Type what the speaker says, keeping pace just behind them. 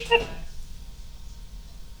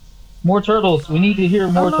More turtles. We need to hear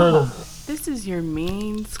more turtles. This is your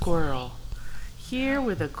mean squirrel, here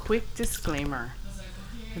with a quick disclaimer.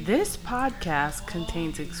 This podcast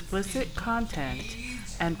contains explicit content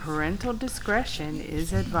and parental discretion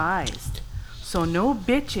is advised. So no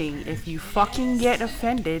bitching if you fucking get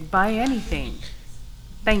offended by anything.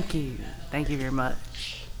 Thank you. Thank you very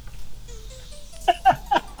much.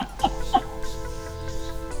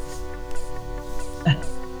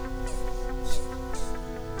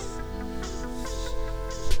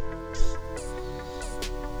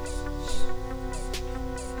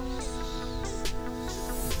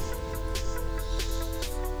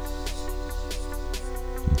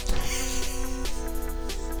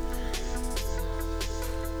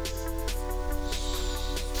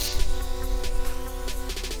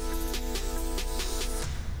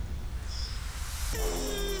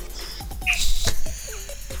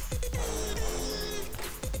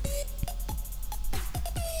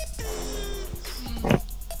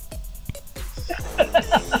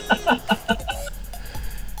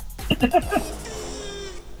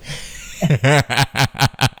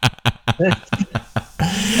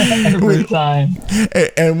 Every time.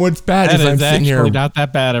 And what's bad is I'm sitting here. Not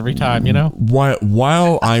that bad every time, you know.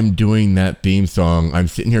 While I'm doing that theme song, I'm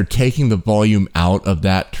sitting here taking the volume out of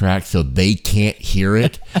that track so they can't hear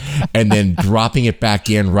it, and then dropping it back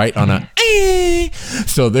in right on a.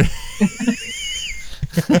 So there.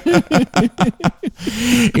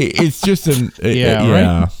 It's just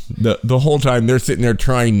right? The whole time they're sitting there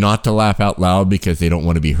trying not to laugh out loud because they don't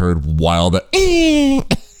want to be heard while the.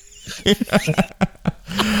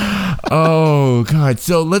 Oh God!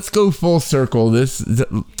 So let's go full circle. This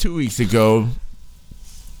 2 weeks ago,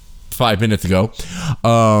 5 minutes ago,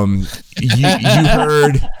 you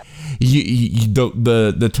heard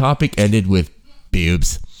the topic ended with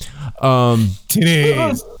boobs.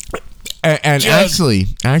 Titties. And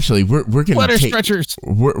actually, we're gonna take stretchers.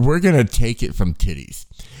 We're gonna take it from titties,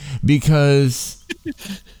 because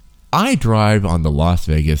I drive on the Las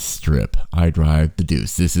Vegas Strip. I drive the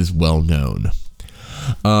Deuce. This is well known.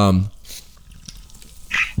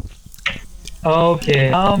 Okay,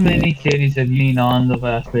 how many titties have you seen on the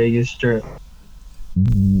Las Vegas Strip?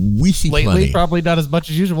 We see Lately, plenty. probably not as much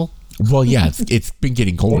as usual. Well, yeah, it's been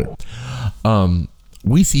getting colder.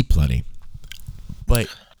 We see plenty, but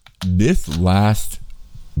this last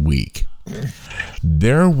week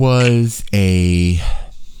there was a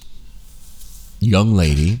young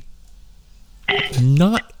lady,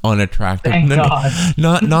 not unattractive, Thank God.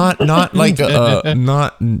 not like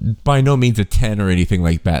not by no means a 10 or anything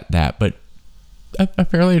like that, but a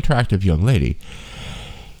fairly attractive young lady.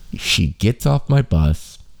 She gets off my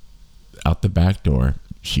bus out the back door.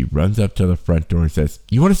 She runs up to the front door and says,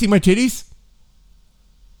 "You want to see my titties?"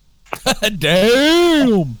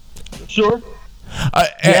 Damn. Sure.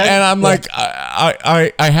 And I'm like,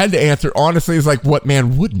 I had to answer honestly. It's like, what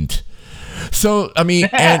man wouldn't? So I mean,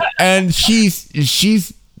 and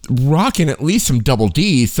she's rocking at least some double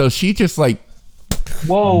D's. So she just like,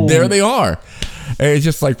 whoa, there they are. And it's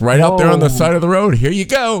just like right out there on the side of the road. Here you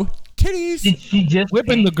go, titties. Did she just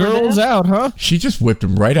Whipping the girls out, huh? She just whipped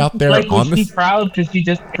them right out there like, on was she proud because she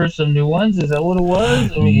just purchased some new ones? Is that what it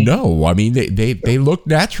was? No, I mean they look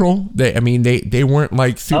natural. They weren't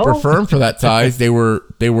like super firm for that size. They were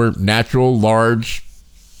natural large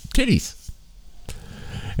titties.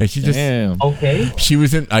 And she just okay. She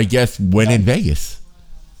was in, I guess, in Vegas.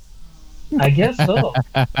 I guess so.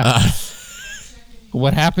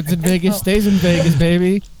 What happens in Vegas stays in Vegas,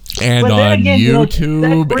 baby. And on again,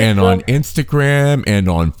 YouTube, and on Instagram, and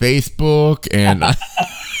on Facebook, and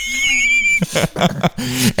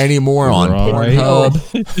any more on Pornhub.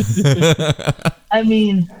 I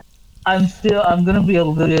mean, I'm gonna be a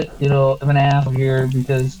little bit, of an asshole here,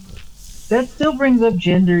 because that still brings up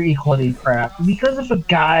gender equality crap. Because if a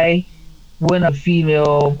guy, when a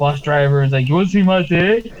female bus driver is like, "You want to see my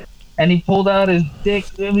dick?" and he pulled out his dick,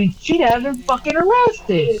 I mean, she'd have him fucking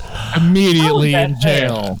arrested. Immediately in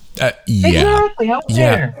jail. Yeah. Exactly. How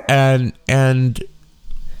fair? And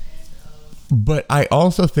but I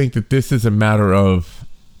also think that this is a matter of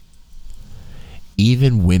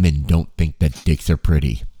even women don't think that dicks are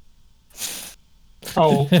pretty.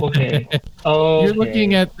 Oh, okay. You're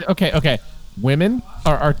looking at okay. Women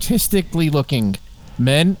are artistically looking.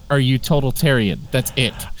 Men are utilitarian. That's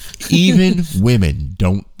it. Even women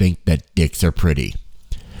don't think that dicks are pretty.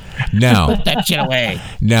 Now, put that shit away.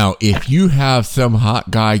 Now, if you have some hot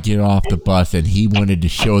guy get off the bus and he wanted to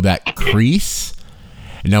show that crease,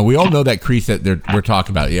 now we all know that crease that we're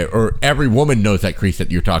talking about, yeah, or every woman knows that crease that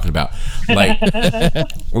you're talking about. Like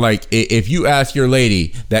if you ask your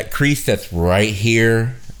lady, that crease that's right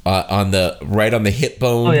here on the hip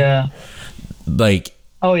bone. Oh yeah. Like,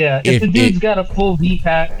 Oh yeah. If the dude's got a full V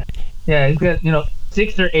pack, yeah, he's got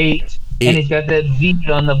 6 or 8, and he's got that V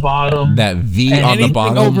on the bottom. That V And on the Anything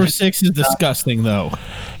bottom. over 6 is disgusting, though.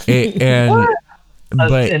 And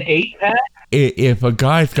but An 8-pack. if a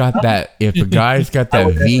guy's got that,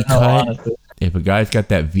 V cut, if a guy's got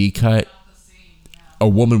that V cut, a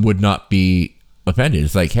woman would not be offended.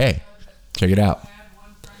 It's like, hey, check it out.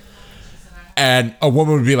 And a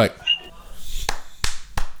woman would be like,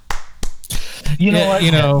 You know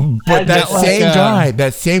what? but That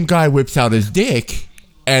that same guy whips out his dick,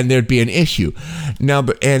 and there'd be an issue. Now,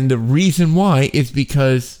 and the reason why is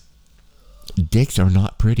because dicks are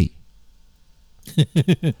not pretty.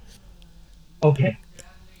 Okay.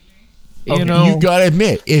 You gotta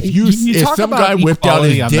admit, if talk some about guy whipped out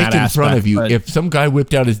his equality on dick that in front of aspect, you, but- if some guy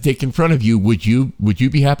whipped out his dick in front of you, would you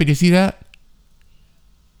be happy to see that?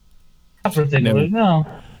 Not particularly. No.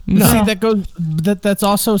 No. See, that goes. That's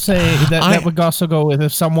also that would also go with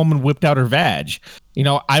if some woman whipped out her vag.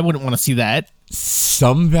 I wouldn't want to see that.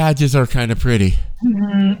 Some badges are kind of pretty.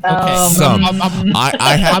 Okay, Some.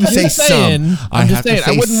 I have to say some. I'm just saying.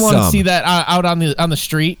 I wouldn't want to some. see that out on the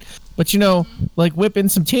street. But like whipping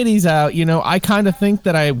some titties out. I kind of think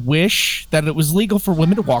that I wish that it was legal for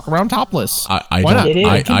women to walk around topless. I Why don't. not? It is.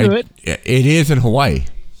 I can do it. It is in Hawaii.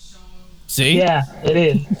 See? Yeah, it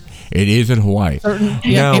is. It is in Hawaii.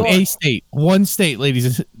 Yeah, Now- in a state, one state,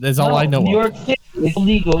 ladies. That's all I know. New of. York City. It's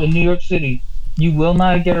illegal in New York City. You will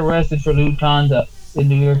not get arrested for lewd conduct in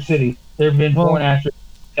New York City. There have been porn actors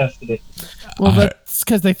who tested it. Well, that's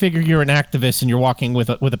because they figure you're an activist and you're walking with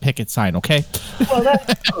a picket sign. Okay, Well,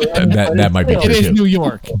 that's true. That might be still- true. it is too. New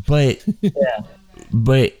York. But Yeah.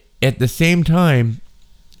 but at the same time,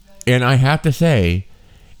 and I have to say,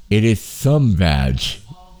 it is some vag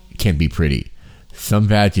can be pretty. Some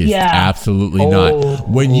vag is Yeah. absolutely Oh, not.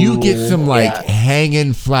 When you get some like yeah.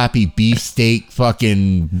 hanging flappy beefsteak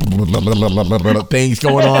fucking things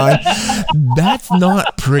going on, that's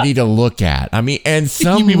not pretty to look at. I mean, and You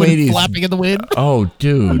some mean when it's ladies, flapping in the wind? oh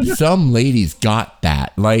dude, some ladies got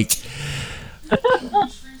that. Like,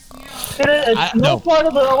 It's no no. part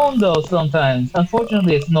of their own, though, sometimes.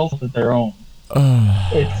 Unfortunately, it's no fault of their own.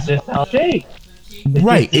 It's just how shaped.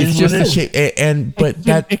 right? It's is just what the it is. shape, and but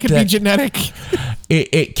It could be genetic.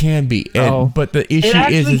 it can be, and, Oh. but the issue It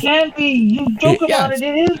actually is can be. You joke about it.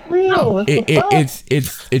 It is real. It's a fact.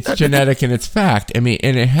 it's genetic and it's fact. I mean,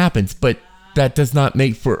 and it happens, but that does not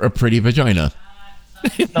make for a pretty vagina.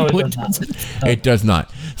 No, it No, does not. It does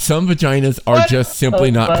not. Some vaginas are What? just simply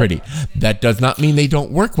not But- pretty. That does not mean they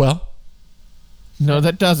don't work well. No,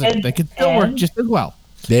 that doesn't. And- They can still work and- just as well.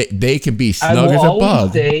 They can be I snug will as a always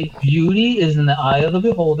bug. say beauty is in the eye of the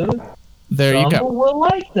beholder. There Some you go. people will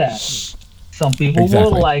like that. Some people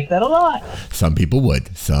Exactly. will like that a lot. Some people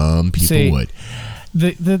would. Some people See, would.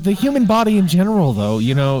 The human body in general, though,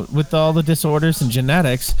 with all the disorders and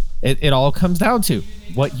genetics, it all comes down to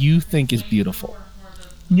what you think is beautiful.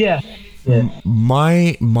 Yeah. Yeah.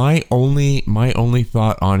 My only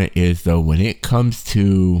thought on it is though, when it comes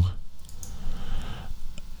to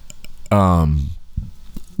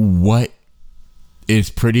what is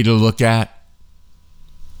pretty to look at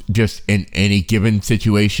just in any given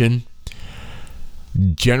situation,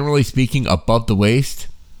 generally speaking, above the waist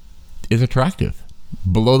is attractive.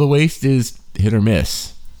 Below the waist is hit or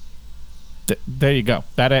miss. There you go.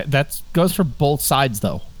 That goes for both sides,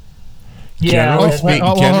 though. Yeah. Generally that's speaking-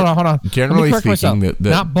 right. Hold on. generally Let me correct speaking, myself. the-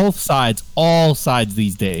 Not both sides, all sides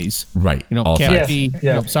these days. Right. all Can't sides. be.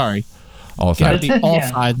 Yeah. Sorry, All can't sides. be all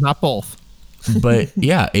Yeah. sides, not both. But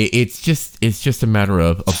yeah, it's just a matter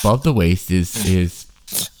of above the waist is.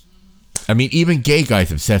 I mean, even gay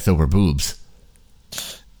guys obsess over boobs.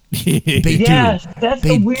 They Yes, do. that's They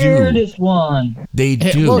the do. weirdest one. They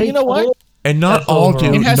Hey, do. well, you know what? And not That's all over.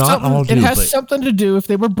 do. It has Not something. all do. It has but something to do if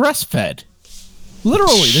they were breastfed.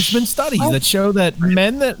 Literally, there's been studies that show that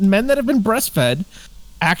men that have been breastfed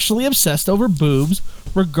actually obsessed over boobs,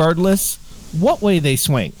 regardless what way they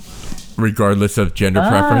swing. regardless of gender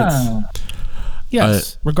preference. Ah,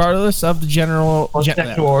 Yes, regardless of the general. or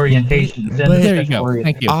sexual orientation. There you go.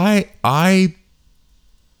 Thank you. I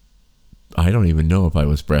don't even know if I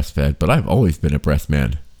was breastfed, but I've always been a breast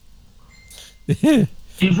man.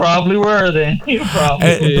 You probably were then. You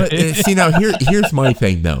probably. But see, now here's my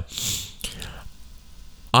thing though.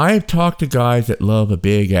 I've talked to guys that love a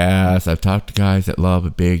big ass. I've talked to guys that love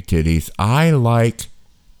a big titties. I like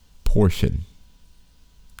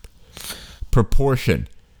proportion.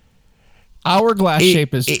 Hourglass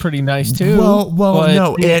shape is pretty nice too. Well, but-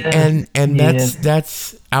 no, and Yeah.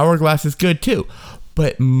 that's hourglass is good too.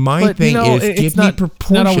 But my but, thing is, it's give not, me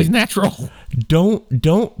proportion. Not always natural.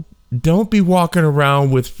 don't be walking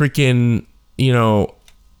around with freaking,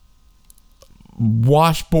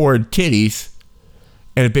 washboard titties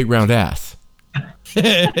and a big round ass.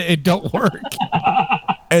 It don't work.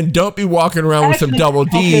 And don't be walking around with some Actually, double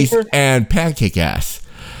D's okay, and pancake ass.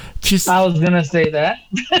 Just I was gonna say that.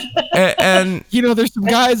 and There's some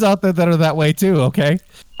guys out there that are that way too. Okay.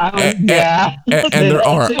 and there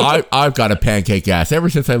are. I've got a pancake ass. Ever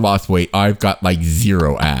since I lost weight, I've got like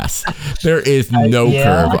zero ass. There is no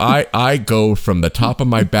Yeah. curve. I go from the top of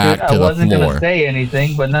my back to I the wasn't floor. gonna say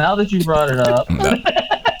anything, but now that you brought it up,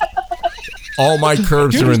 All my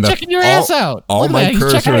curves Dude, are in he's the checking your ass out. All Look at my that, he's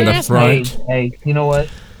curves checking are in your the ass out. front. hey, you know what?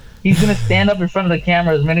 He's gonna stand up in front of the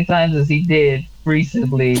camera as many times as he did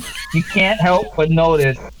recently. You can't help but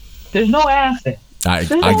notice there's no ass there. I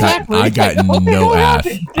got no ass.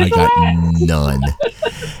 I got none.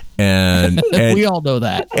 And We all know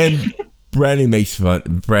that. and Brandon makes fun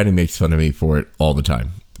of me for it all the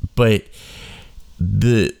time. But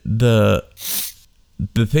the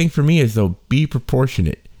thing for me is, though, be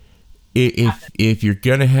proportionate. If you're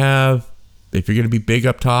gonna be big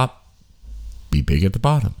up top, be big at the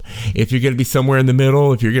bottom. If you're gonna be somewhere in the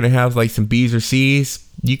middle, if you're gonna have like some B's or C's,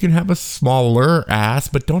 you can have a smaller ass,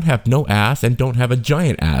 but don't have no ass and don't have a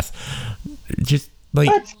giant ass. Just like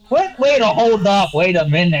What? Wait, hold up. Wait a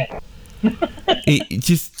minute.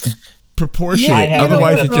 just proportionate. Yeah,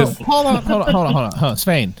 Otherwise, no, it just Hold on,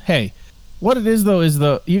 Svein. Hey, what it is though is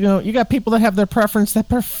you got people that have their preference that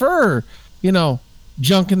prefer,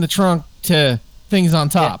 junk in the trunk to things on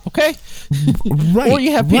top. Okay. right. Or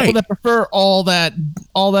you have people right. that prefer all that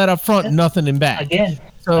up front, nothing in back. Again,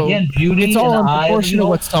 So beauty. it's all in in the eye of the proportion to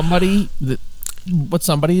beholder. what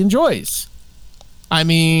somebody enjoys. I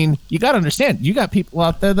mean, you got to understand. You got people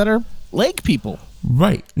out there that are leg people.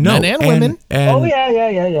 Right. No. Men and women. And, Oh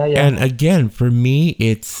yeah. And again, for me,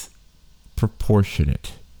 it's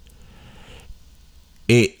proportionate.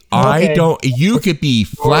 You could be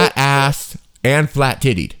flat assed and flat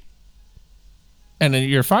tittied. And then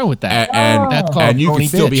you're fine with that. And That's called and you bony could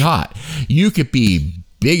still be bitch. hot. You could be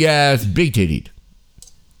big ass, big tittied.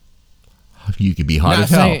 You could be hot as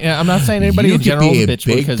hell. I'm not saying anybody You in could general be is a a bitch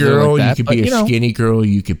big because they're girl. like that, You could be but, a skinny girl.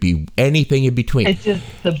 You could be anything in between. It's just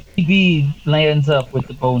the BB lands up with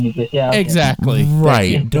the pony bit. Yeah. Okay. Exactly.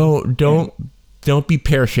 Right. Don't be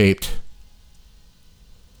pear shaped.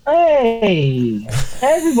 Hey,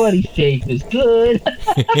 everybody's shape is good.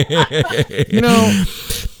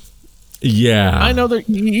 Yeah. I know that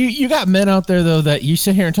you got men out there though that you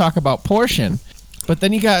sit here and talk about portion, but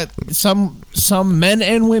then you got some men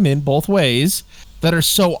and women both ways that are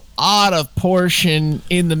so out of portion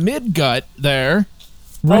in the mid gut there.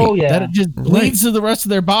 Right. Oh yeah. That it just bleeds to the rest of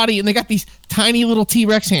their body, and they got these tiny little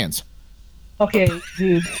T-Rex hands. Okay,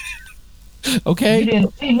 dude. You Okay,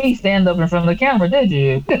 didn't see me stand up in front of the camera, did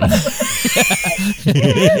you?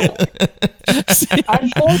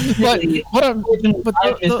 Unfortunately, but I'm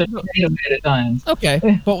just afraid of it at times.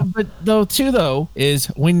 okay, but though too though is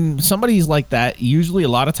when somebody's like that, usually a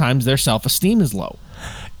lot of times their self-esteem is low.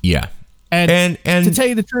 Yeah. And And to tell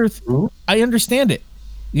you the truth, I understand it.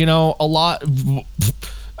 A lot.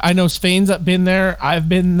 I know Spain's been there. I've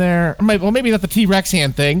been there. Well, maybe not the T-Rex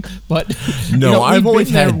hand thing, but no, I've we've always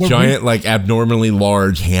been there had where giant, like abnormally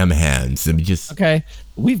large ham hands. I mean, just okay,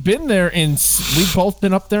 we've been there, and we've both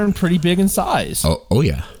been up there and pretty big in size. oh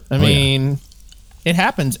yeah. I mean, it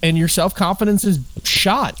happens, and your self-confidence is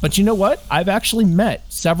shot. But you know what? I've actually met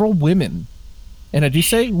several women, and I do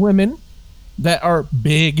say women, that are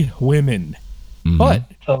big women, but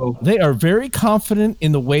So they are very confident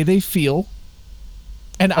in the way they feel.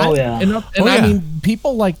 And Oh, yeah. I mean,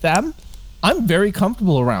 people like them, I'm very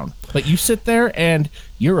comfortable around. But you sit there and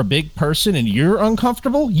you're a big person and you're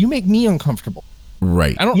uncomfortable, you make me uncomfortable.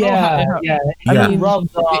 Right. I don't know yeah, how. yeah. Yeah. I mean,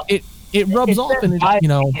 rubs off. It rubs off, and it,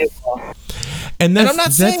 And And that's I'm not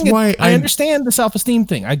that's saying why I understand the self-esteem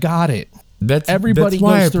thing. I got it. Everybody that's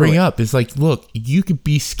why goes I through bring it. up. It's like, look, you could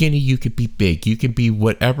be skinny, you could be big, you could be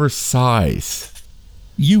whatever size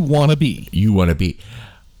You want to be. you want to be.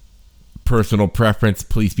 Personal preference,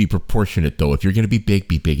 please be proportionate though. If you're going to be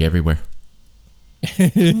big everywhere.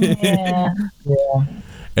 Yeah.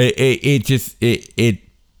 It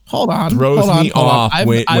Hold on. throws hold on, me hold on. off I've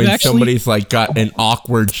when actually- somebody's like got an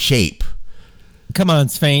awkward shape. Come on,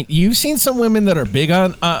 Spain. You've seen some women that are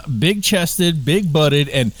big chested, big butted,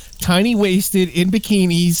 and tiny waisted in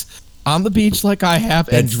bikinis on the beach like I have,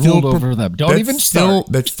 and drooled over them. Don't even start.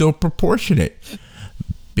 That's still proportionate.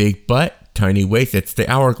 Big butt, tiny waist. It's the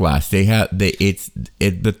hourglass. They have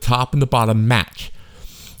the top and the bottom match.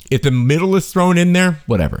 If the middle is thrown in there,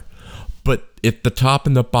 whatever. But if the top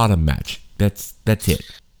and the bottom match, that's it.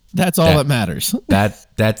 That's all that matters. That's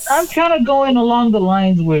I'm kind of going along the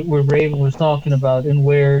lines where Raven was talking about, and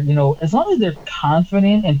where, as long as they're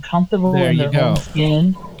confident and comfortable in their own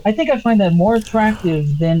skin, I think I find that more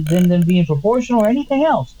attractive than them being proportional or anything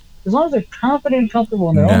else. As long as they're confident and comfortable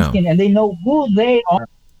in their own skin, and they know who they are,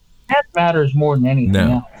 that matters more than anything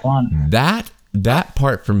else. Honestly. That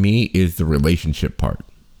part for me is the relationship part.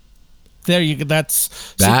 There you go.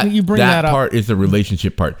 You bring that up. Part is the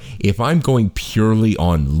relationship part. If I'm going purely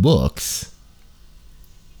on looks,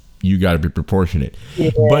 you got to be proportionate.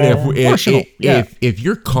 Yeah. But if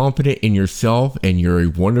you're confident in yourself and you're a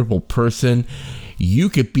wonderful person, you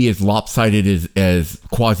could be as lopsided as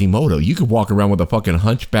Quasimodo. You could walk around with a fucking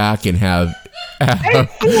hunchback and have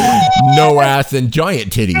no ass and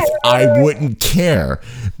giant titties. I wouldn't care,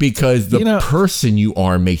 because the person you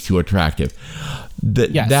are makes you attractive.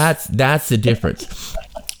 That's the difference.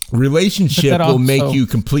 Relationship will make you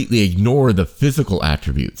completely ignore the physical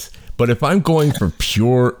attributes. But if I'm going for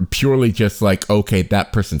purely just like, okay,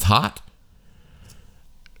 that person's hot.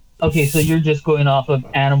 Okay, so you're just going off of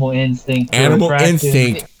animal instinct. Animal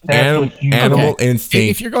instinct.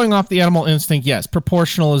 If you're going off the animal instinct, yes,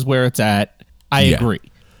 proportional is where it's at. I agree.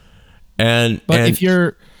 But if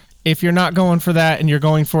you're not going for that and you're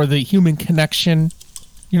going for the human connection,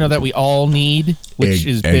 that we all need, which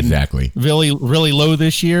has been really, really low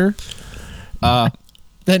this year,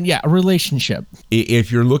 then a relationship.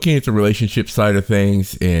 If you're looking at the relationship side of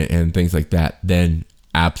things and things like that, then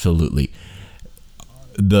absolutely.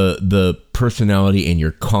 The personality and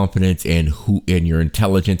your confidence and your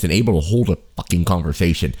intelligence and able to hold a fucking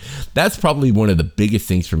conversation. That's probably one of the biggest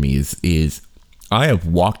things for me is I have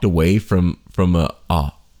walked away from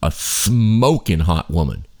a smoking hot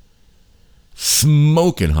woman.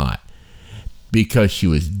 Smoking hot, because she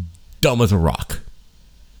was dumb as a rock.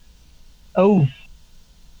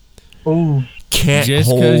 Can't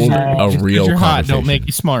hold a real conversation. Hot don't make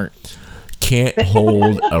you smart. Can't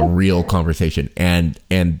hold a real conversation, and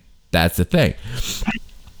that's the thing.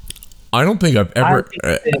 I don't think I've ever.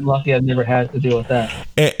 I'm lucky I've never had to deal with that.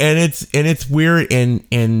 And it's weird,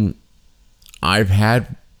 and I've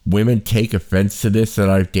had women take offense to this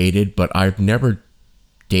that I've dated, but I've never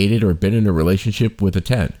dated or been in a relationship with a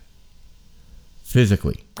 10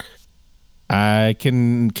 physically. I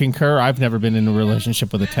can concur. I've never been in a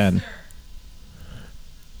relationship with a 10.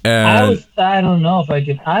 And I don't know if I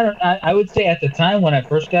could. I would say at the time when I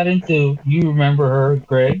first got into, you remember her,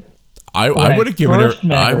 Greg? I would have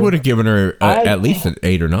given her at least an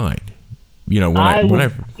 8 or 9.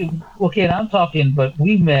 Okay, and I'm talking, but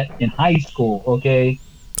we met in high school. Okay,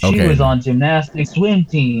 she was on gymnastics, swim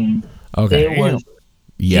team. Okay,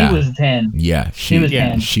 she was 10. Yeah, she was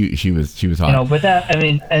 10. She was hot. But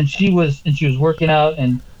and she was working out,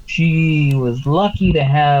 and she was lucky to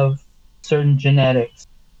have certain genetics.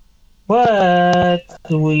 But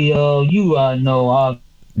you know.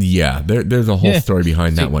 Yeah, there's a whole story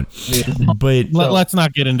behind that one. But let's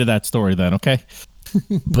not get into that story then, okay?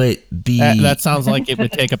 But that sounds like it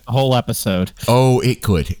would take up the whole episode. Oh, it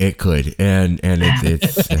could, and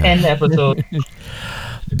it's 10 episodes.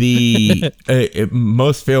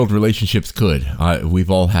 Most failed relationships could.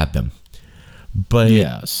 We've all had them, but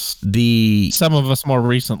yes, some of us more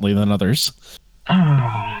recently than others.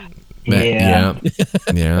 Yeah.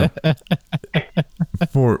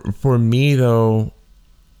 For me though,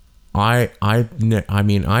 I've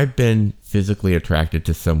been physically attracted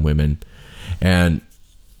to some women, and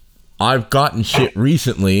I've gotten shit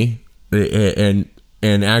recently, and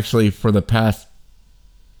actually for the past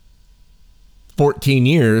 14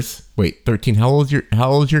 years. Wait, 13. How old's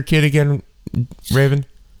your kid again, Raven?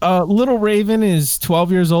 Little Raven is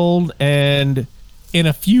 12 years old, and in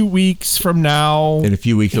a few weeks from now,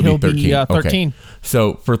 he'll be 13. 13. Okay.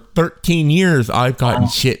 So for 13 years, I've gotten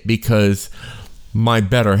shit because my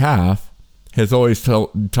better half has always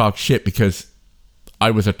talked shit because I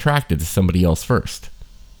was attracted to somebody else first.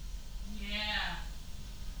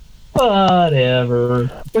 Whatever.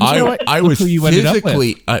 I was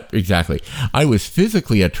physically exactly. I was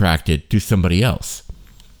physically attracted to somebody else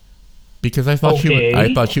because I thought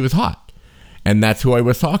she was hot, and that's who I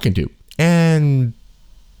was talking to. And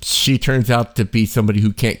she turns out to be somebody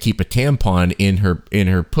who can't keep a tampon in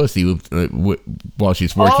her pussy while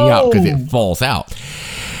she's working out because it falls out.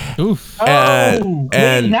 Oof. Wait,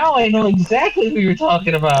 now I know exactly who you're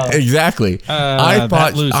talking about. Exactly. I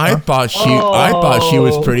thought she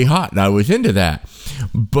was pretty hot, and I was into that,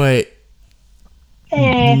 but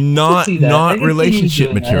not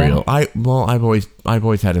relationship material. I've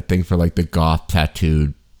always had a thing for like the goth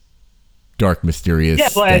tattooed dark, mysterious. Yeah,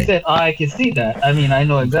 that's why I thing. said I can see that. I mean, I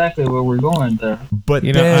know exactly where we're going there. But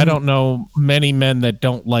You know, I don't know many men that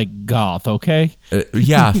don't like goth. Okay.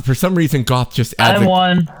 Yeah, for some reason, goth just adds I'm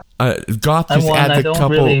one. goth I'm just one, I adds a don't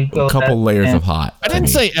couple really go that layers fan. of hot. I to didn't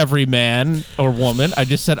me. say every man or woman. I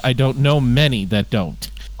just said I don't know many that don't.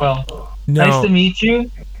 Well, No. nice to meet you.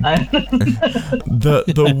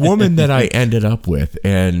 the woman that I ended up with,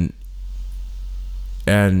 and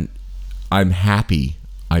I'm happy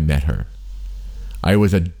I met her. I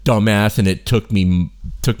was a dumbass, and it took me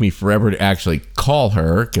forever to actually call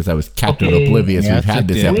her because I was Captain Okay. Oblivious. Yes, We've had it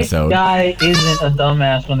this did. Which episode. guy isn't a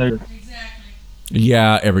dumbass when they're?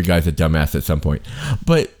 Yeah, every guy's a dumbass at some point.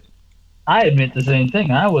 But I admit the same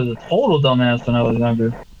thing. I was a total dumbass when I was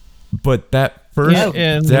younger. that first Yeah,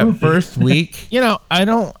 and- that first week, You know,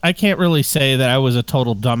 I can't really say that I was a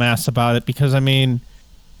total dumbass about it because I mean,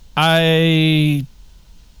 I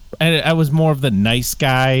was more of the nice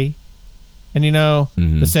guy, and you know,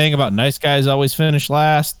 the saying about nice guys always finish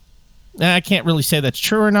last. I can't really say that's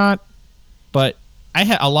true or not, but I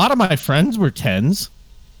had a lot of my friends were 10s,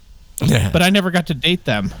 but I never got to date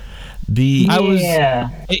them. I was- yeah,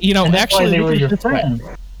 You know, and that's actually, why they were look at your it this way. friends.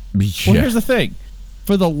 Well, here's the thing.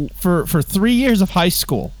 For 3 years of high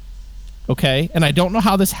school, okay, and I don't know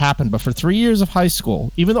how this happened, but for 3 years of high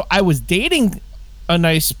school, even though I was dating a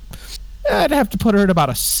nice, I'd have to put her at about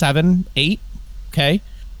a 7, 8, okay?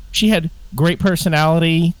 She had great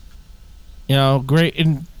personality, you know, great,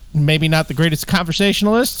 and maybe not the greatest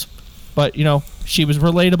conversationalist, but, you know, she was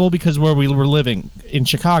relatable because where we were living in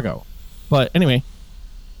Chicago. But anyway,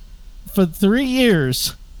 for 3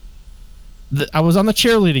 years... I was on the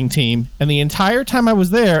cheerleading team, and the entire time I was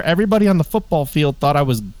there, everybody on the football field thought I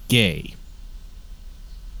was gay.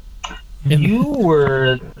 And- You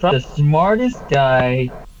were the smartest guy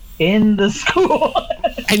in the school.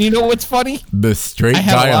 And you know what's funny? the straight I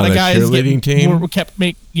had guy a lot on of the guys cheerleading team. kept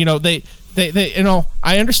make you know they you know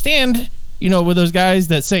I understand you know with those guys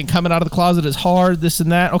that saying coming out of the closet is hard, this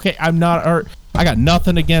and that. Okay, I'm not, or I got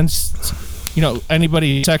nothing against you know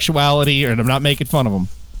anybody's sexuality, and I'm not making fun of them.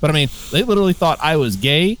 But I mean, they literally thought I was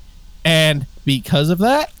gay, and because of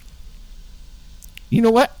that, you know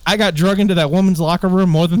what? I got drug into that woman's locker room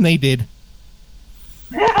more than they did,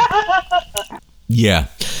 Yeah,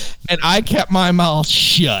 and I kept my mouth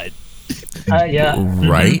shut. Yeah.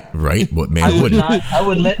 right. What I man would wouldn't? not. I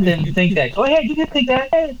would let them think that. Go ahead, you can think that.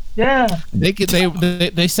 Hey, yeah.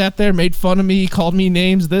 They sat there, made fun of me, called me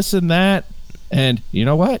names, this and that, and you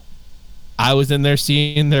know what? I was in there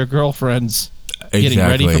seeing their girlfriends. Getting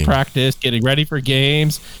ready for practice, getting ready for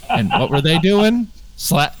games, and what were they doing?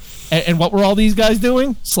 And what were all these guys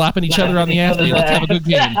doing? Slapping each other on the ass. Let's have a good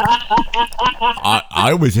game.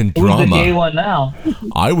 I was in Who's the gay drama. one now?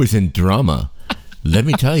 I was in drama. Let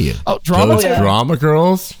me tell you. Oh, drama? Those Yeah. drama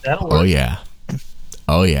girls. That'll work. Oh yeah.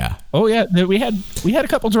 Oh yeah. Oh yeah, we had a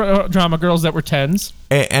couple drama girls that were 10s.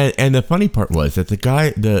 And the funny part was that the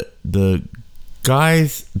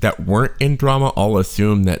guys that weren't in drama all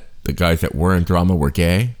assumed that the guys that were in drama were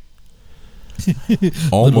gay.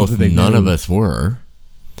 Almost did they none know. of us were.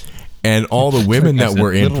 And all the women Like I that said,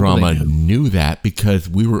 were in little did drama they know. knew that because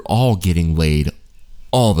we were all getting laid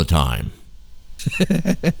all the time.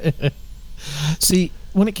 See,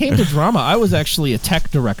 when it came to drama, I was actually a tech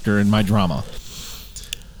director in my drama.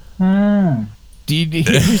 Hmm.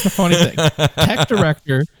 Here's the funny thing. Tech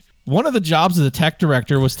director, one of the jobs of the tech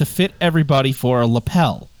director was to fit everybody for a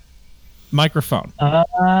lapel microphone. You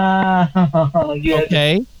had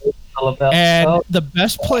Okay. to tell about. And Oh, the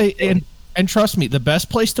best place, and trust me, the best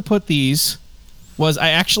place to put these was I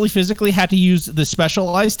actually physically had to use the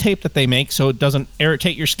specialized tape that they make so it doesn't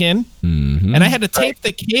irritate your skin. Mm-hmm. And I had to tape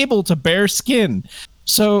the cable to bare skin.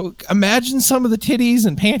 So imagine some of the titties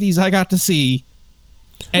and panties I got to see.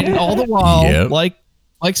 And all the while, Yep.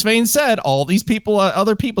 like Svein said, all these people,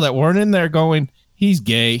 other people that weren't in there going, he's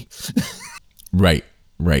gay. Right.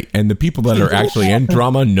 And the people that are actually in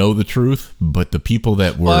drama know the truth, but the people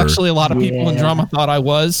that were Well, actually, a lot of people in Yeah. drama thought I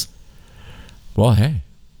was. well, hey.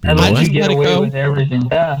 You and know let what? you just get let it away go. with everything.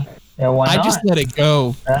 Yeah. Yeah. Why I not? just let it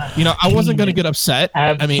go. You know, I wasn't going to get upset. I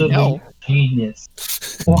Absolute mean, hell, genius.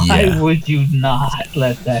 Why Yeah. would you not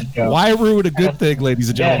let that go? why ruin a good thing, ladies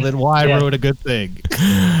and Yes, gentlemen? Why yes. ruin a good thing?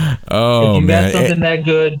 Oh if you man. got something that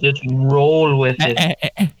good, just roll with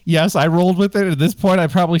it. Yes, I rolled with it. At this point, I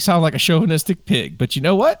probably sound like a chauvinistic pig, but you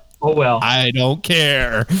know what? Oh well. I don't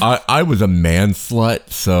care. I was a man slut,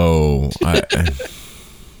 so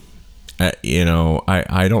you know,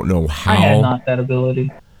 I don't know I had how not that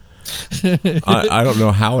ability. I don't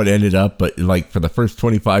know how it ended up, but like for the first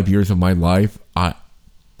 25 years of my life,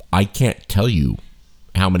 I can't tell you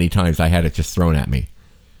how many times I had it just thrown at me.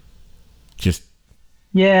 Just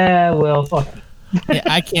Yeah, well, fuck. Yeah,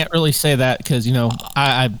 I can't really say that because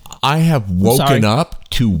I have woken sorry. up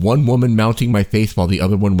to one woman mounting my face while the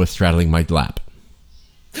other one was straddling my lap.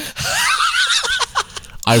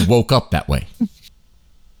 I woke up that way.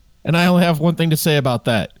 and I only have one thing to say about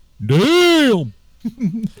that. Damn.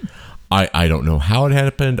 I don't know how it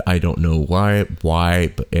happened. I don't know why,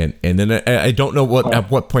 but, and then I don't know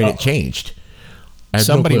at what point it changed. I have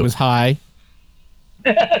no Somebody clue. was high.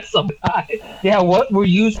 Yeah, what were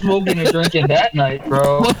you smoking or drinking that night,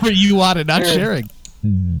 bro? What were you on and not sharing?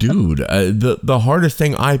 Dude, the hardest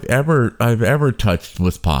thing I've ever touched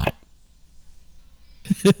was pot.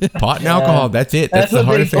 Pot and alcohol. That's it. That's the what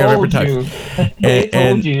hardest they thing I've ever told touched. you. They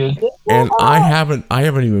told you. And I haven't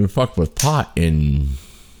even fucked with pot in.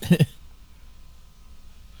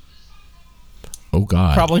 Oh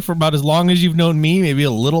God. Probably for about as long as you've known me, maybe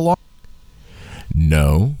a little long.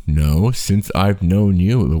 No. Since I've known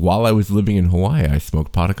you, while I was living in Hawaii, I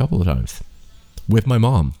smoked pot a couple of times with my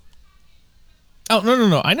mom. Oh,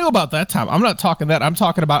 no. I know about that time. I'm not talking that. I'm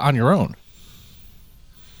talking about on your own.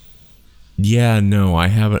 Yeah, no, I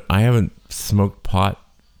haven't smoked pot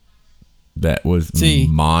that was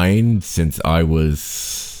mine since I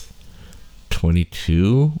was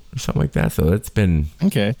 22 or something like that. So that's been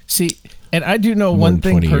Okay. See, and I do know More one than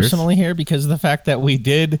thing 20 years. personally here because of the fact that we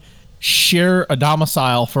did share a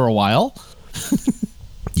domicile for a while.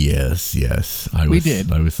 yes. I We was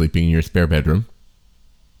did. I was sleeping in your spare bedroom.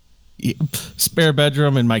 Spare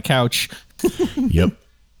bedroom and my couch. Yep.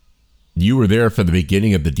 You were there for the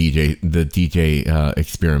beginning of the DJ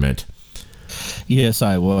experiment. Yes,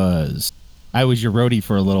 I was. I was your roadie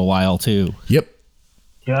for a little while too. Yep.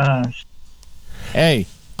 Gosh. Hey,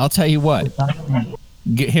 I'll tell you what.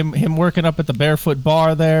 Get him working up at the Barefoot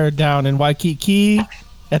Bar there down in Waikiki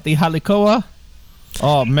at the Halikoa.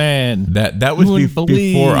 Oh man, That was You wouldn't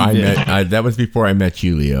before I believe it. met. That was before I met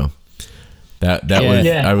you, Leo. That was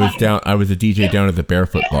Yeah. I was a DJ down at the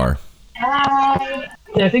Barefoot Bar.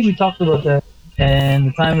 Yeah, I think we talked about that. And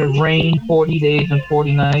the time it rained 40 days and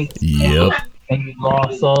 40 nights. Yep. And you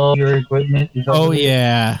lost all your equipment. oh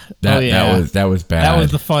yeah, That was bad. That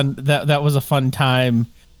was the fun. That was a fun time.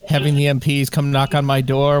 Having the MPs come knock on my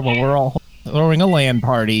door while we're all throwing a LAN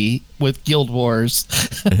party with Guild Wars.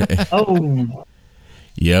 Oh,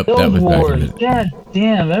 Yep, that Guild was back in Wars. the, God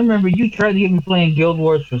damn. I remember you tried to get me playing Guild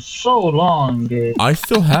Wars for so long, dude. I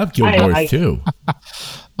still have Guild I- Wars I- too.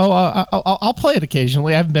 I'll play it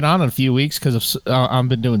occasionally. I haven't been on in a few weeks because I've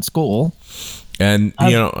been doing school. And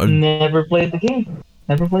I've never played the game.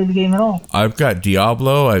 Never played the game at all. I've got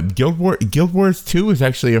Diablo. Guild Wars 2 is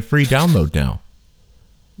actually a free download now.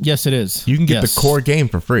 Yes, it is. You can get Yes. the core game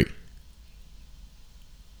for free.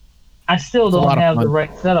 I still a don't lot of have the fun.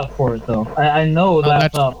 right setup for it, though. I know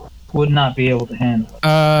that's- laptop would not be able to handle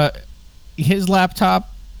it. His laptop,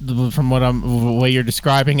 from the way you're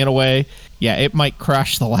describing it away, yeah, it might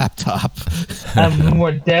crash the laptop. I'm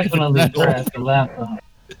more definitely crash the laptop.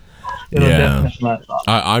 It'll Yeah. definitely laptop.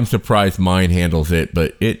 I'm surprised mine handles it,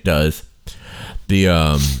 but it does. The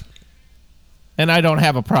And I don't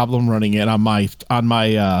have a problem running it on my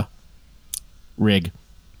rig.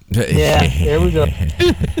 Yeah, there we go.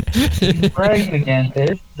 Bragging again.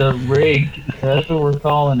 There's the rig. That's what we're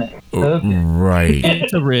calling it. Okay. Right.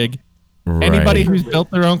 It's a rig. Right. Anybody who's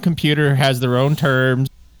built their own computer has their own terms,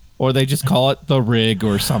 or they just call it the rig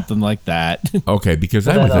or something like that. Okay, because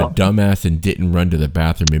I was a dumbass and didn't run to the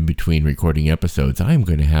bathroom in between recording episodes, I'm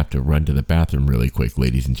going to have to run to the bathroom really quick,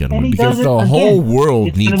 ladies and gentlemen, And he because does it the again. whole world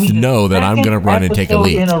It's gonna needs be to the know that I'm going to second run and take a episode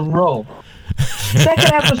leak. in a row.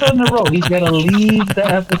 Second episode in a row. He's going to leave the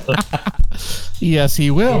episode. Yes,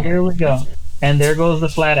 he will. Here we go. And there goes the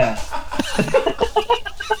flat ass.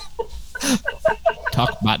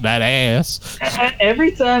 Talk about that ass. And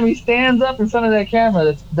every time he stands up in front of that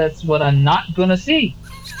camera, that's what I'm not going to see.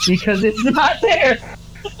 Because it's not there.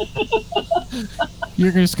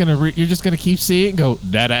 You're just gonna keep seeing it and go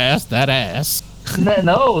that ass, that ass.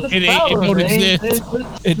 No, It don't exist.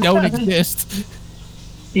 It don't exist.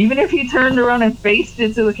 Even if he turned around and faced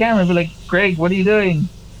into the camera, be like, Greg, what are you doing?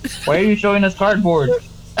 Why are you showing us cardboard?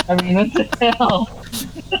 I mean, what the hell?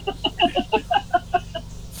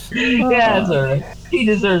 Yeah, it's alright. He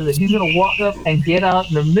deserves it. He's gonna walk up and get out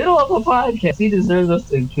in the middle of a podcast. He deserves us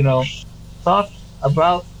to, talk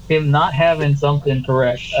about him not having something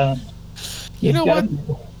correct. You know what?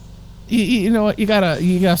 You know what?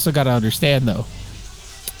 You also gotta understand though.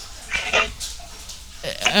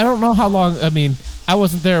 I don't know how long. I mean, I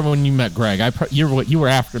wasn't there when you met Greg. You were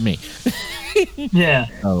after me. Yeah.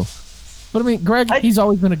 Oh, but I mean, Greg, he's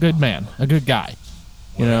always been a good man, a good guy.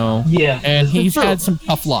 You know. Yeah. And this is he's true. had some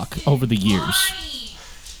tough luck over the years.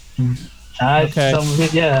 Okay. Some of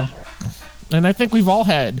it, yeah. And I think we all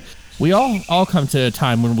come to a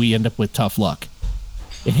time when we end up with tough luck.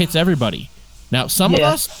 It hits everybody. Now, some of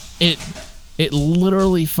us, it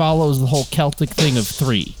literally follows the whole Celtic thing of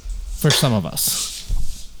 3 for some of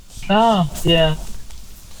us. Oh, yeah.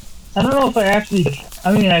 I don't know if I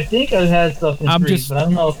think I've had stuff in 3, but I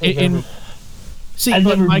don't know if I've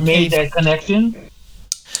never made that connection.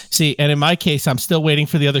 See, and in my case, I'm still waiting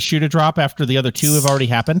for the other shoe to drop after the other 2 have already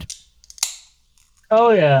happened.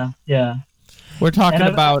 Oh, yeah, yeah. We're talking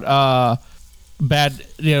about bad,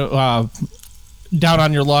 down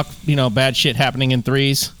on your luck, bad shit happening in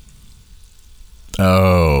 3s.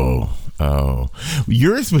 Oh.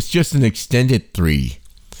 Yours was just an extended 3.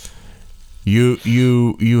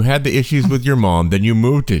 You had the issues with your mom, then you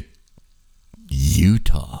moved to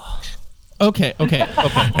Utah. Okay.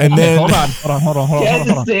 And then hold on.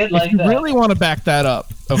 Just say it like if you that. really want to back that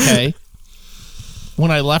up, okay? When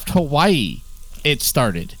I left Hawaii, it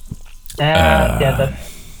started. Yeah,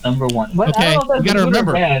 that's number 1. But Okay, I don't know if you that's gotta good or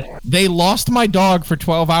remember, bad. they lost my dog for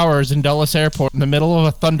 12 hours in Dulles Airport in the middle of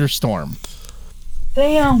a thunderstorm.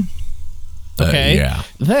 Damn. Okay. Yeah.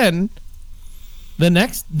 Then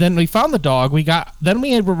we found the dog. We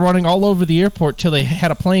were running all over the airport till they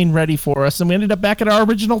had a plane ready for us, and we ended up back at our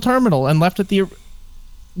original terminal and left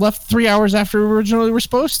 3 hours after we originally were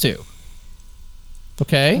supposed to.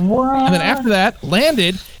 Okay. What? And then after that,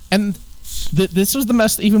 landed, and this was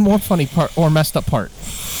the even more funny part or messed up part.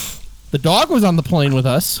 The dog was on the plane with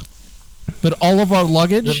us, but all of our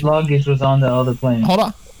luggage. The luggage was on the other plane. Hold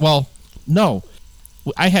on. Well, no.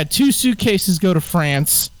 I had 2 suitcases go to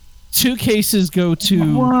France, 2 cases go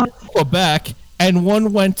to Quebec, and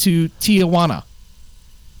 1 went to Tijuana.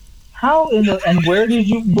 How and where did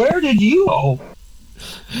you go?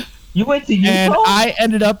 You went to Utah? And I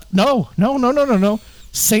ended up no.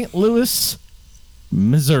 St. Louis,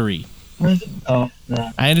 Missouri. Oh,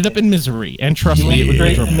 yeah. I ended up in Missouri, and trust me, it was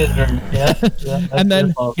Straight to miserable. Missouri. Yeah, that's And then,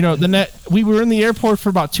 your fault. we were in the airport for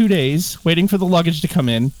about 2 days waiting for the luggage to come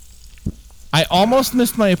in. I almost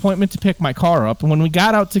missed my appointment to pick my car up, and when we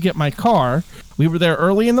got out to get my car, we were there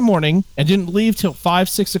early in the morning and didn't leave till 5,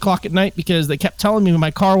 6 o'clock at night because they kept telling me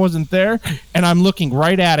my car wasn't there, and I'm looking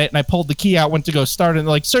right at it, and I pulled the key out, went to go start it, and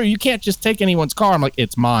they're like, sir, you can't just take anyone's car. I'm like,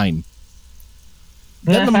 it's mine.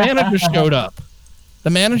 Then the manager showed up. The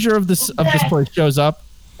manager of this place shows up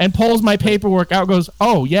and pulls my paperwork out, goes,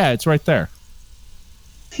 oh, yeah, it's right there.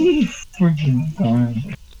 Freaking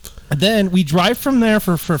darn. And then we drive from there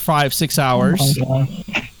for 5, 6 hours Oh my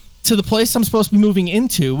God. to the place I'm supposed to be moving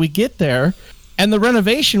into. We get there, and the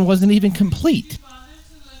renovation wasn't even complete.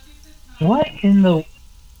 What in the...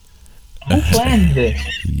 Who planned this?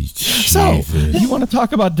 So, Jesus. you want to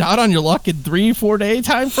talk about down on your luck in 3-4 day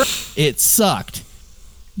time frame? It sucked.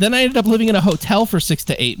 Then I ended up living in a hotel for 6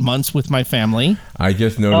 to 8 months with my family. I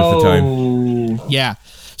just noticed the time. Oh, Yeah.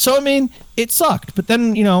 So, I mean, it sucked. But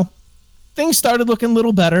then, things started looking a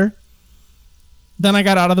little better. Then I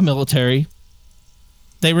got out of the military.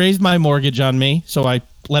 They raised my mortgage on me, so I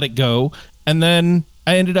let it go. And then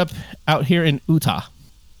I ended up out here in Utah.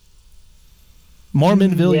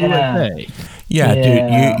 Mormonville, Yeah. USA. Yeah,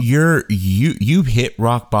 Yeah. dude, you hit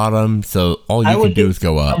rock bottom, so all I you would can do do is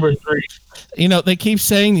go up. Number 3. They keep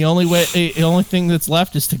saying the only thing that's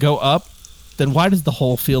left is to go up. Then why does the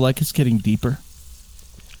hole feel like it's getting deeper?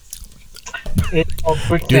 It's all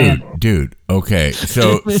quicksand. Dude. Okay,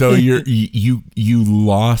 so you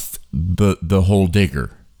lost the whole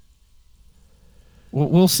digger.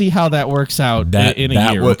 We'll see how that works out in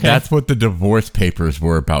a year. Okay? That's what the divorce papers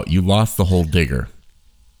were about. You lost the whole digger.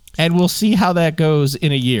 And we'll see how that goes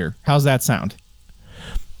in a year. How's that sound?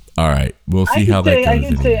 All right, we'll see how that goes. I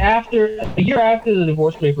can say a year after the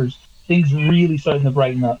divorce papers, things really starting to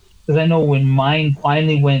brighten up. Because I know when mine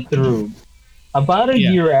finally went through, about a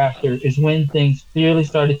year after is when things really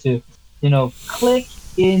started to, click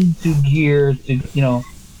into gear. To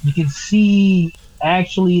you can see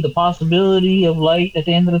actually the possibility of light at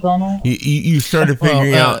the end of the tunnel. You started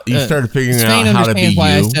figuring out. You started figuring Spain out how to be understands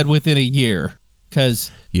why I you. said within a year,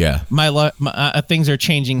 because Yeah, my things are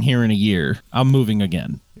changing here in a year. I'm moving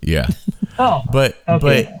again. yeah. Oh, But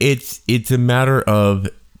okay. it's a matter of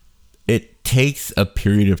it takes a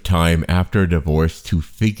period of time after a divorce to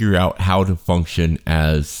figure out how to function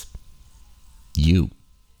as you.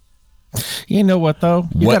 You know what though?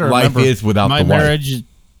 You What gotta life remember, is without my the wife. marriage.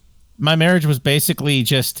 My marriage was basically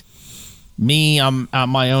just me on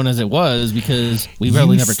my own as it was because we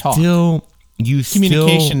really never talked.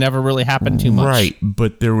 Communication never really happened too much. Right,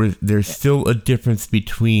 but there's still a difference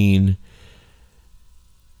between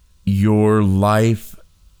your life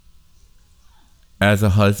as a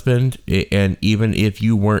husband, and even if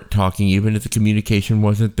you weren't talking, even if the communication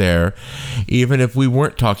wasn't there, even if we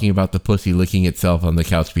weren't talking about the pussy licking itself on the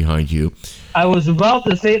couch behind you. I was about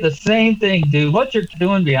to say the same thing, dude. What you're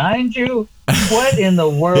doing behind you? What in the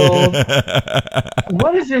world?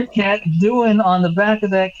 What is your cat doing on the back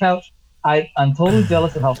of that couch? I'm totally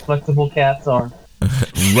jealous of how flexible cats are.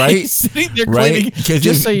 Right? He's sitting there Right? cleaning.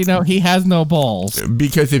 Just so you know, he has no balls.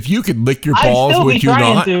 Because if you could lick your I'd balls, still be would you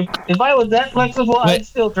trying not? to. If I was that flexible, I'd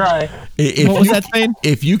still try. What was that saying?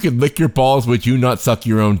 If you could lick your balls, would you not suck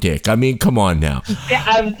your own dick? I mean, come on now.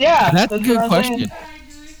 Yeah, That's a good what I'm question. saying.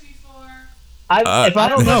 If I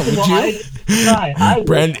don't no, know, would you? I'd try. I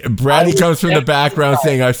would. Brady comes from the definitely background try.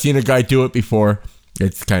 saying, I've seen a guy do it before.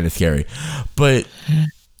 It's kind of scary. But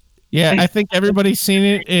Yeah, I think everybody's seen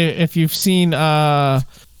it. If you've seen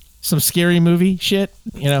some scary movie shit,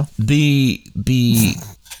 you know. the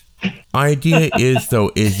idea is,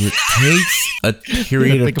 though, is it takes a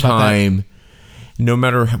period of Think about that. time. No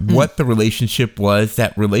matter what the relationship was,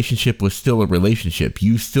 that relationship was still a relationship.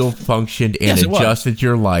 You still functioned and Yes, it was. adjusted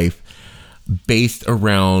your life based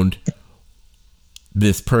around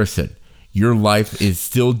this person. Your life is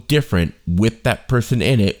still different with that person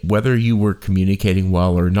in it, whether you were communicating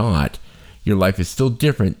well or not. Your life is still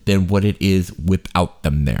different than what it is without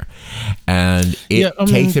them there. And it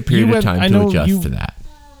takes a period of time to adjust to that.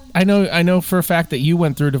 I know for a fact that you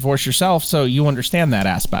went through divorce yourself, so you understand that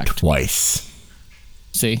aspect. Twice.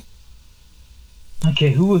 See?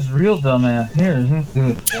 Okay, who was real dumbass here?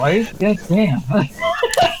 Wife? Yes, damn.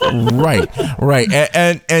 Right.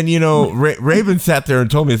 And you know, Raven sat there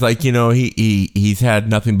and told me, it's like, you know, he's had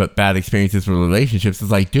nothing but bad experiences with relationships.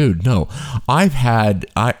 It's like, dude, no, I've had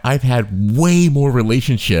way more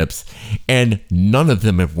relationships and none of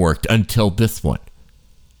them have worked until this one.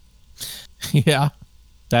 Yeah.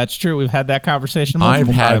 That's true. We've had that conversation I've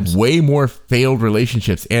multiple had times. way more failed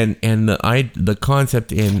relationships, and the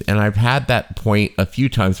concept and I've had that point a few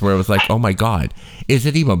times where I was like, oh my God, is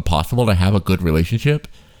it even possible to have a good relationship?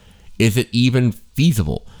 Is it even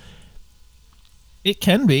feasible? It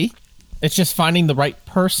can be. It's just finding the right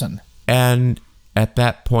person. And at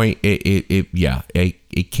that point,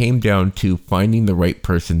 it came down to finding the right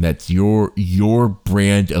person that's your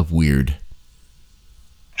brand of weird.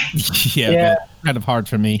 Yeah. Kind of hard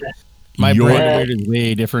for me. My Your- brand of weird is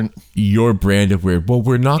way different. Your brand of weird. Well,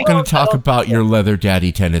 we're not going to talk about your leather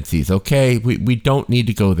daddy tendencies, okay? We don't need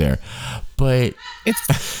to go there. But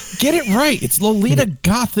It's get it right. It's Lolita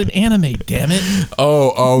Goth and anime, damn it.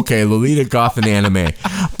 oh, okay, Lolita Goth and anime.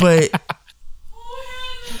 But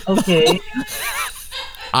Okay.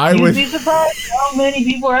 I You'd was, be surprised how many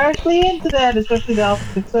people are actually into that, especially the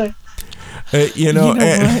opposite sex. you know, You know what?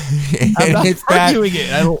 I'm and not it's bad arguing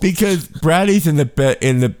it. I don't. because Brady's in the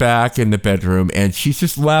back in the bedroom, and she's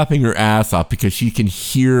just laughing her ass off because she can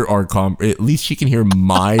hear at least she can hear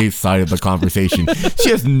my side of the conversation. She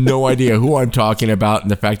has no idea who I'm talking about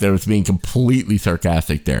and the fact that I was being completely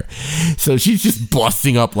sarcastic there. So she's just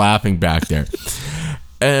busting up laughing back there.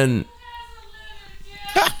 And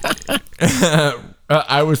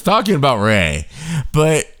I was talking about Ray,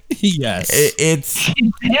 but Yes. it's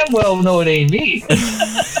You damn well know it ain't me.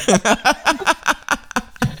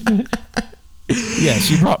 Yes,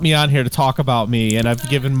 you brought me on here to talk about me, and I've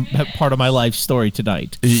given part of my life story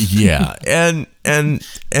tonight. yeah, and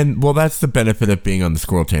well, that's the benefit of being on the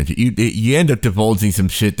Squirrel Tangent. You end up divulging some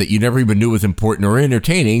shit that you never even knew was important or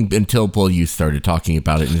entertaining until you started talking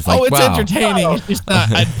about it, and it's like, Oh, it's wow. entertaining. It's just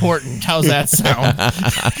not important. How's that sound?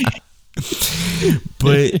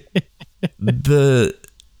 But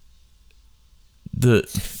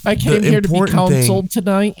I came the here to be important thing- counseled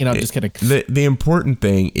tonight. You know, I'm just kidding. The important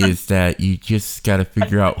thing is that you just got to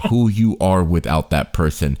figure out who you are without that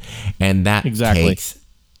person, and that Exactly. takes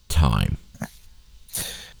time.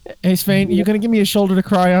 Hey, Svein, you gonna give me a shoulder to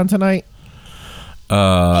cry on tonight?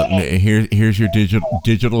 Here's your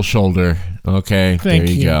digital shoulder. Okay, Thank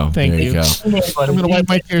there you you. go. Thank there you you. go. I'm gonna wipe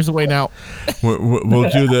my tears away now. We'll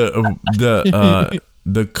do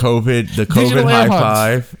the COVID Digital high air hugs.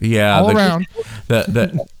 five. Yeah, All around.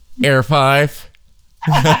 The air five.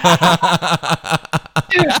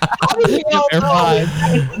 Air five.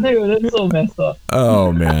 Dude, that's so messed up.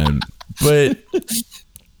 Oh man, but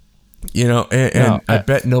you know, and No, I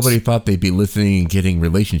bet nobody thought they'd be listening and getting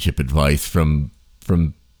relationship advice from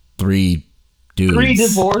three dudes. 3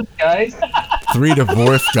 divorced guys. Three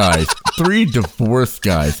divorced guys. 3 divorced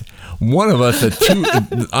guys. One of us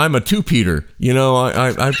I'm a two-peter. You know,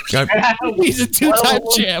 I He's a two-time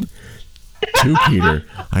champ. two-peter.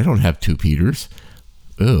 I don't have 2 Peters.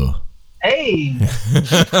 Ew. Hey.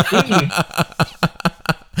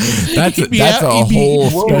 That's He'd be a hap- he'd be- whole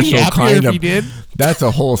he'd be special happier kind if of he did. that's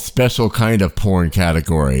a whole special kind of porn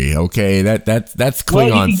category. Okay, that's Well,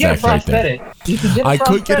 Klingon you can get sex a right there. prosthetic. You can get a I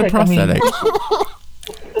could get a prosthetic.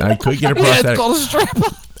 I could get a Yeah, it's prosthetic. called a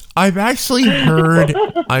strap-on. I've actually heard.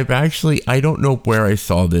 I don't know where I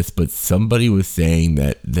saw this, but somebody was saying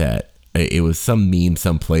that it was some meme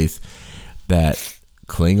someplace that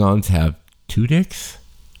Klingons have two dicks.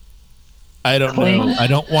 I don't know. I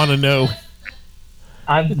don't want to know.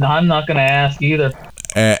 I'm not gonna ask either.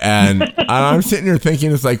 And I'm sitting here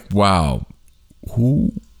thinking, it's like, wow,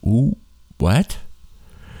 who, what?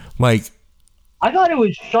 Like, I thought it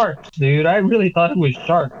was sharks, dude. I really thought it was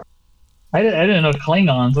sharks. I didn't know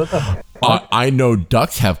Klingons. What the fuck? I know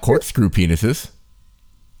ducks have corkscrew penises.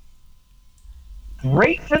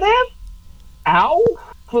 Great for them? Ow?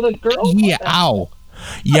 For the girl? Yeah, ow.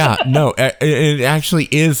 Yeah, no, it actually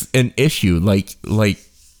is an issue.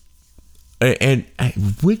 And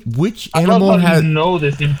which I love animal how has you know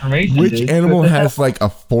this information. which dude. animal has like a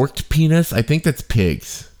forked penis? I think that's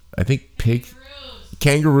pigs. I think pigs.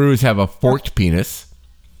 Kangaroos have a forked penis.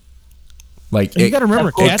 Like You got to remember,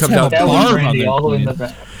 Of course, cats comes have out a that was barb on Randy their all the way in the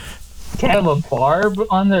penis. back. Cat have a barb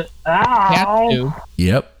on their. Cats Ow! do.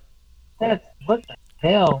 Yep. That's what the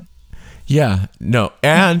hell. Yeah. No.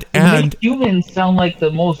 And Make humans sound like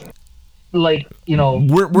the most, like, you know.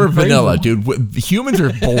 we're crazy vanilla, ones. dude. Humans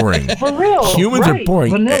are boring. For real. Humans right. are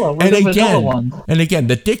boring. Vanilla. We're And the vanilla again, ones.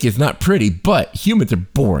 the dick is not pretty, but humans are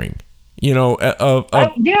boring. You know,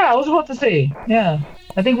 Yeah, I was about to say. Yeah.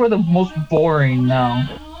 I think we're the most boring now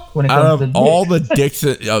when it comes out to of all the dicks.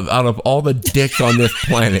 dicks, out of all the dicks on this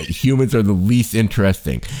planet, humans are the least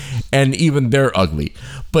interesting, and even they're ugly.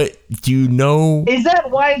 But do you know? Is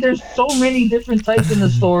that why there's so many different types in the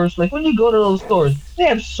stores? Like when you go to those stores, they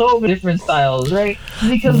have so many different styles, right?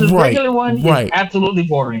 Because the Right, regular one right. is absolutely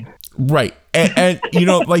boring. Right. And you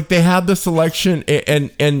know, like they have the selection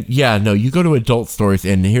and yeah, no, you go to adult stores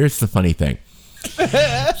and here's the funny thing.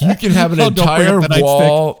 You can have an Oh, don't bring entire up the nightstick.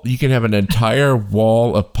 wall. You can have an entire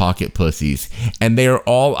wall of pocket pussies, and they are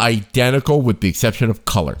all identical with the exception of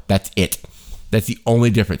color. That's it. That's the only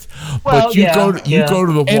difference. Well, but you yeah, go to yeah.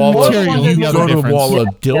 the And wall of material is you the go other to the difference. wall of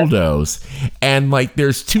Yeah. dildos, and like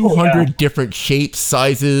there's 200 yeah. different shapes,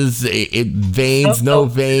 sizes, veins, No, no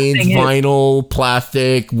veins, thing is- vinyl,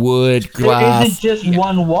 plastic, wood, There glass. isn't just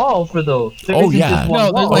one wall for those. There Oh, isn't yeah. just one No,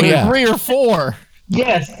 there's wall. like yeah. 3 or 4.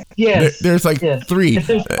 Yes, yes. There's like yes. 3. If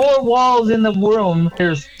there's 4 walls in the room,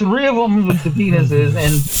 there's 3 of them with the penises,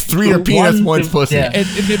 and 3 are penis, one's pussy. Yeah. And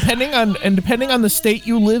depending on the state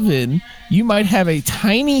you live in, you might have a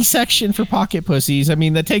tiny section for pocket pussies. I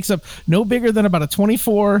mean, that takes up no bigger than about a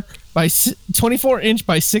 24 inch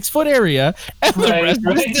by 6 foot area. And the Right, rest is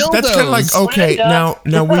right. dildos. That's kind of like, okay, Yeah.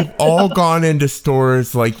 now we've all gone into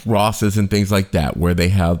stores like Ross's and things like that where they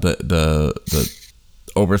have the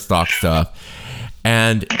overstock stuff.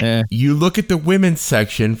 And you look at the women's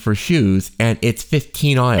section for shoes and it's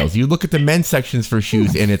 15 aisles. You look at the men's sections for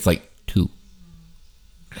shoes and it's like 2.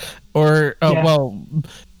 Or Yeah. well,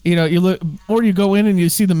 you know, you look, or you go in and you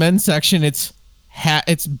see the men's section. It's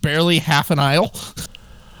barely half an aisle.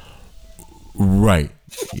 Right.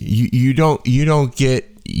 You don't get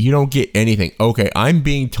anything. Okay, I'm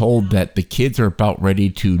being told that the kids are about ready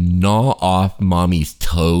to gnaw off mommy's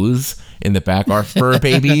toes in the back. Our fur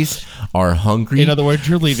babies are hungry. In other words,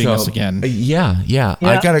 you're leaving us again. Yeah. Yeah.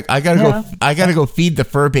 I gotta Yeah. go. I gotta go feed the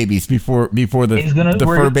fur babies before the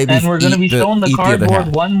we're, fur babies and we're gonna be eat showing the eat other cardboard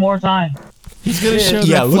half. one more time. He's gonna show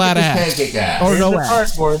Yeah, that look flat at this ass. pancake ass. Or There's no the ass.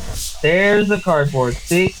 cardboard. There's the cardboard.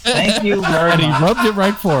 See? Thank you very And he much. rubbed it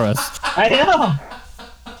right for us. I am.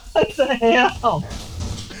 What the hell?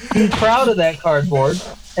 He's proud of that cardboard.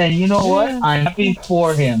 And you know what? I'm happy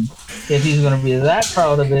for him. If he's going to be that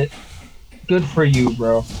proud of it, good for you,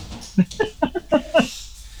 bro.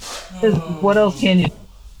 'Cause what else can you do?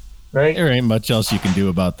 Right? There ain't much else you can do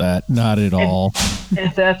about that. Not at all.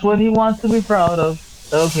 If that's what he wants to be proud of,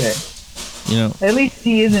 okay. You know, At least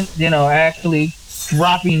he isn't, actually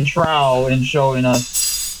dropping trowel and showing us.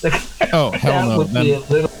 oh hell That no. would be a Then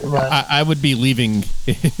little much. I would be leaving.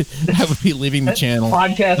 I would be leaving the channel.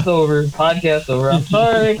 Podcast over. Podcast over. I'm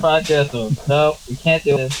sorry. Podcast over. No, we can't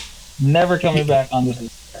do this. Never coming back on this.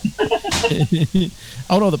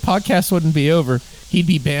 Oh no, the podcast wouldn't be over. He'd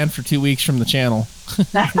be banned for 2 weeks from the channel.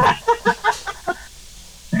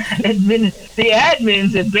 The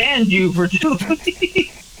admins have banned you for 2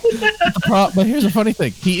 weeks. But here's the funny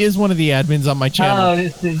thing: he is one of the admins on my channel. Oh,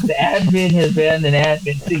 this is the admin has banned an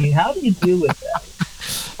admin. See, how do you deal with that?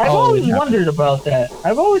 I've Oh, always it happens. wondered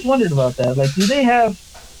about that. Like, do they have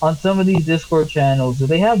on some of these Discord channels? Do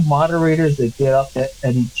they have moderators that get up at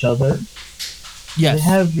each other? They Yes.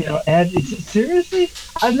 have seriously.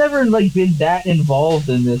 I've never like been that involved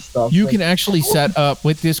in this stuff. You Like, can actually set up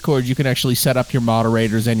with Discord. You can actually set up your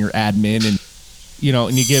moderators and your admin, and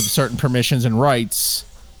and you give certain permissions and rights,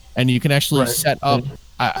 and you can actually Right. set up.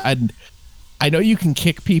 I know you can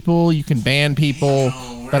kick people, you can ban people,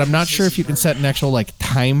 but I'm not sure if you can set an actual like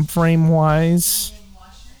time frame wise.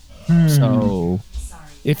 So,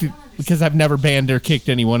 because I've never banned or kicked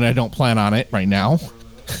anyone, and I don't plan on it right now.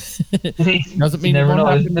 Doesn't mean you it never won't know.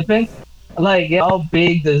 happen. It depends. Like, how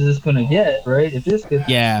big does this gonna get? Right? If this gets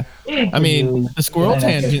Yeah, big I for mean you, the squirrel then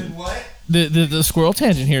I tangent. The squirrel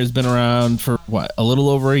tangent here has been around for what, a little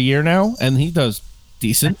over a year now, and he does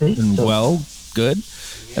decent I think and so. good.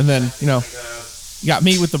 And then you got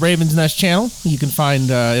me with the Raven's Nest channel. You can find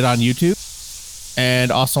it on YouTube and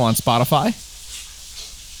also on Spotify.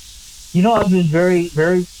 I've been very,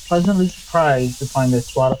 very pleasantly surprised to find that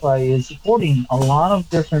Spotify is supporting a lot of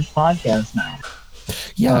different podcasts now.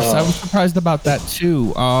 Yes, I was surprised about that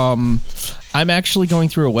too. I'm actually going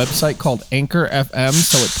through a website called Anchor FM,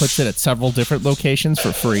 so it puts it at several different locations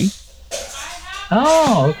for free.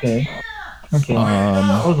 Oh, okay. Okay.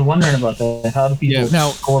 I was wondering about that. How do people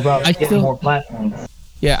now, go about I getting still- more platforms?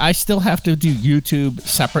 Yeah, I still have to do YouTube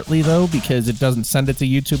separately though, because it doesn't send it to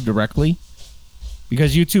YouTube directly.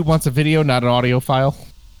 Because YouTube wants a video, not an audio file.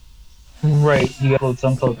 Right. You upload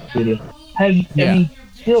some sort of video. I mean,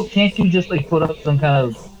 still, can't you just like put up some kind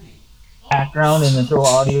of background and then throw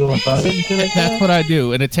audio in front of it and shit like That's that? what I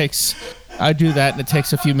do, and I do that, and it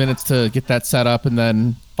takes a few minutes to get that set up, and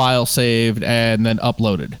then file saved, and then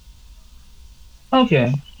uploaded.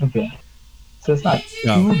 Okay. So it's not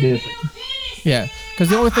too different. Yeah, because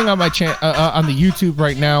the only thing on my on the YouTube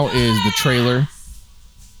right now is the trailer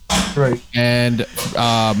Right. and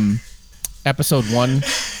episode 1.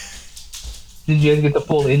 Did you guys get the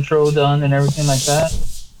full intro done and everything like that?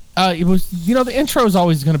 It was, the intro is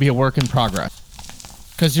always going to be a work in progress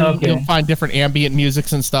because you'll find different ambient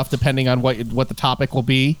musics and stuff depending on what the topic will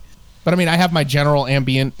be. But I mean, I have my general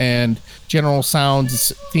ambient and general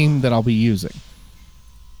sounds theme that I'll be using.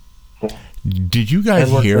 Did you guys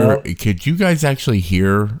That works hear? out. Could you guys actually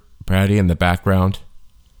hear Brady in the background?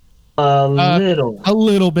 A little. A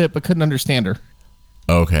little bit, but couldn't understand her.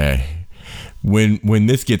 Okay. When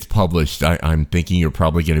this gets published, I'm thinking you're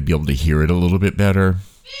probably going to be able to hear it a little bit better.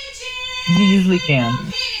 You usually can.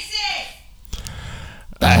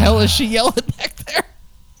 The hell is she yelling back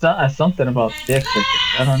there? Something about dicks.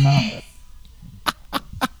 I don't know.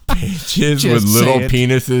 Bitches Just with little say it.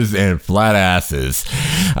 penises and flat asses.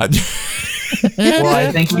 Well,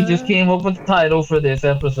 I think we just came up with the title for this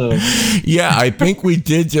episode. Yeah, I think we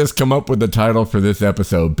did just come up with the title for this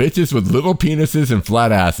episode. Bitches with little penises and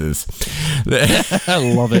flat asses. I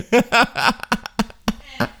love it.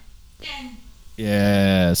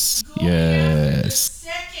 Yes.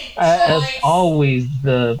 As always,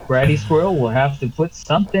 the Bratty Squirrel will have to put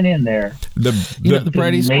something in there. The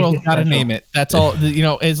Brady Make Squirrel's it got to special. name it. That's all.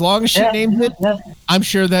 As long as she names it, Yeah. I'm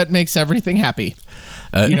sure that makes everything happy.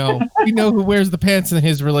 We know who wears the pants in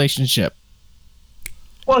his relationship.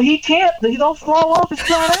 Well, he can't. He don't fall off his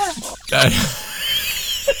flat ass.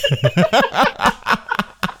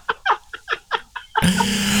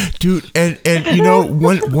 Dude, and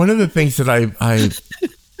one of the things that I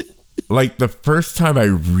like, the first time I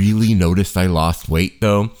really noticed I lost weight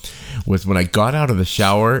though was when I got out of the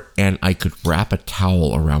shower and I could wrap a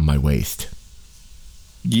towel around my waist.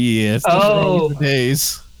 Yes. Oh.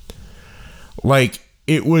 Days. Like,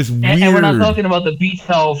 it was weird. And we're not talking about the beach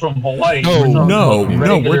towel from Hawaii. No, We're talking No, about we're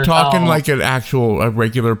regular talking towel. like a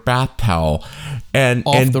regular bath towel, and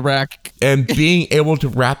Off the rack. and being able to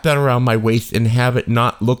wrap that around my waist and have it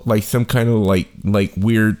not look like some kind of like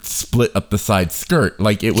weird split up the side skirt,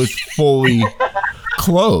 like it was fully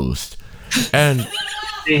closed, and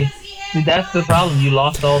See, that's the problem. You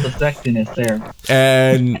lost all the sexiness there.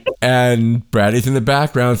 and Brady's in the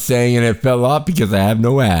background saying, and it fell off because I have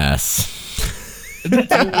no ass. We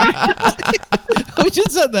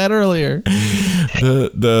just said that earlier.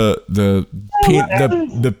 The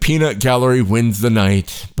peanut gallery wins the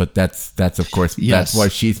night, but that's of course Yes. that's why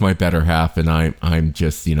she's my better half and I'm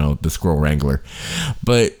just the squirrel wrangler.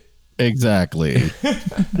 But Exactly.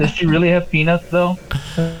 Does she really have peanuts though?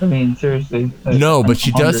 I mean, seriously. no, I'm but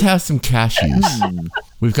she does hungry. have some cashews.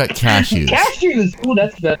 We've got cashews. Cashews. Ooh,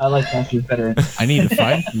 that's good. I like cashews better. I need to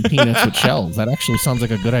find some peanuts with shells. That actually sounds like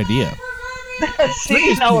a good idea.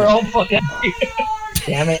 See, now we're all fucking.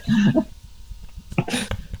 Damn it.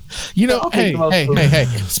 I'll Hey, think about hey, food. hey, hey.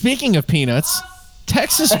 Speaking of peanuts,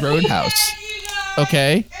 Texas Roadhouse,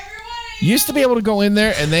 okay, used to be able to go in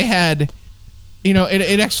there and they had,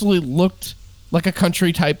 it actually looked like a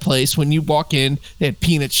country type place. When you walk in, they had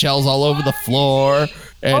peanut shells all over the floor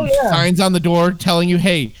and signs on the door telling you,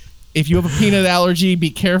 hey, if you have a peanut allergy, be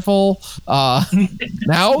careful.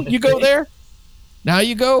 Now you go there. Now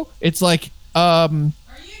you go. It's like,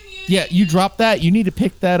 yeah, you drop that. You need to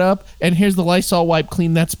pick that up. And here's the Lysol wipe.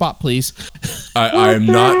 Clean that spot, please. I am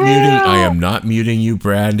not muting. I am not muting you,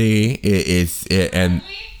 Brandy. And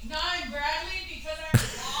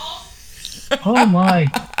Oh my!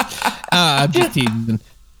 I'm just teasing.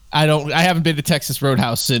 I haven't been to Texas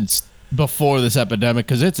Roadhouse since before this epidemic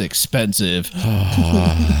because it's expensive.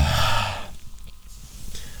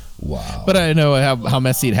 Wow. But I know how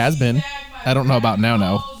messy it has been. I don't know about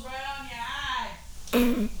now.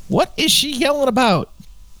 What is she yelling about?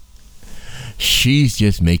 She's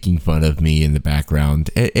just making fun of me in the background.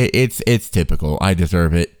 It's typical. I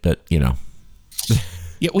deserve it, but you know.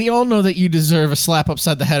 Yeah, we all know that you deserve a slap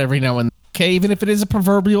upside the head every now and then. Okay, even if it is a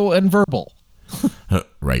proverbial and verbal.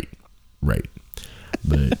 Right.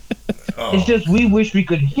 But It's just we wish we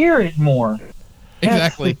could hear it more.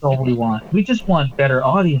 Exactly. That's all we want. We just want better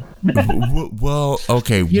audio. well,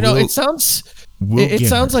 okay. You know, it sounds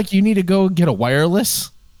like you need to go get a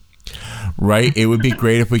wireless. Right? It would be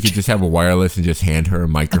great if we could just have a wireless and just hand her a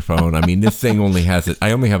microphone. I mean, this thing only has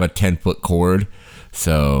I only have a 10-foot cord,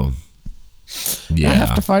 so yeah. I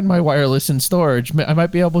have to find my wireless in storage. I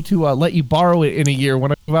might be able to let you borrow it in a year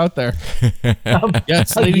when I go out there.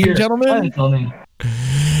 Yes, ladies and gentlemen.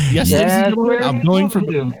 Yes, ladies and gentlemen. I'm going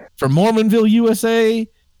from Mormonville, USA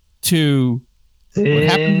to what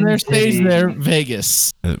happens there stays there,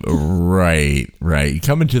 Vegas. Right.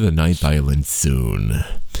 Coming to the 9th island soon.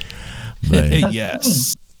 But,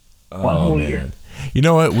 yes. Oh, man. You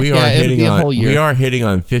know what? We are hitting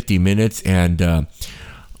on 50 minutes, and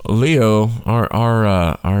Leo,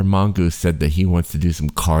 our mongoose, said that he wants to do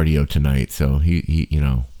some cardio tonight, so he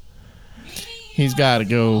he's got to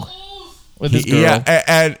go with his girl.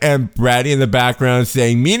 Yeah, and Brady in the background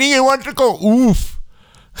saying, "Meaning you want to go oof."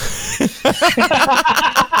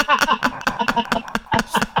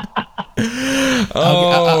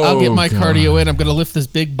 I'll get my cardio in. I'm going to lift this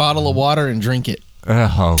big bottle of water and drink it.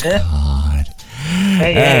 Oh, God.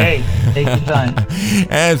 Hey, take your time.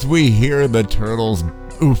 As we hear the turtles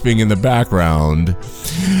oofing in the background,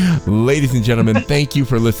 ladies and gentlemen, thank you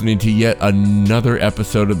for listening to yet another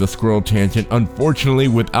episode of the Squirrel Tangent. Unfortunately,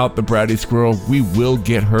 without the Bratty Squirrel, we will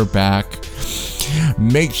get her back.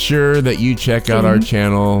 Make sure that you check out our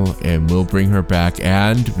channel and we'll bring her back.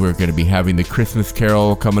 And we're going to be having the Christmas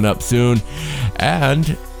Carol coming up soon.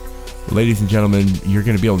 And ladies and gentlemen, you're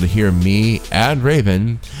going to be able to hear me and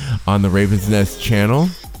Raven on the Raven's Nest channel.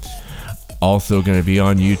 Also going to be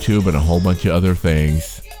on YouTube and a whole bunch of other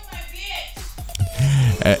things.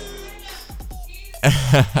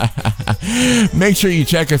 Make sure you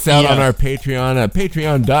check us out on our Patreon at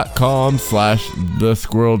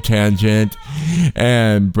patreon.com/thesquirreltangent.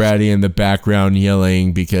 And Brady in the background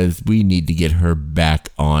yelling because we need to get her back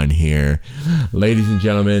on here. Ladies and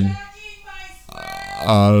gentlemen,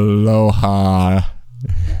 aloha.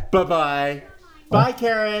 Bye-bye. Bye,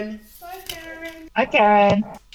 Karen. Hi, Karen.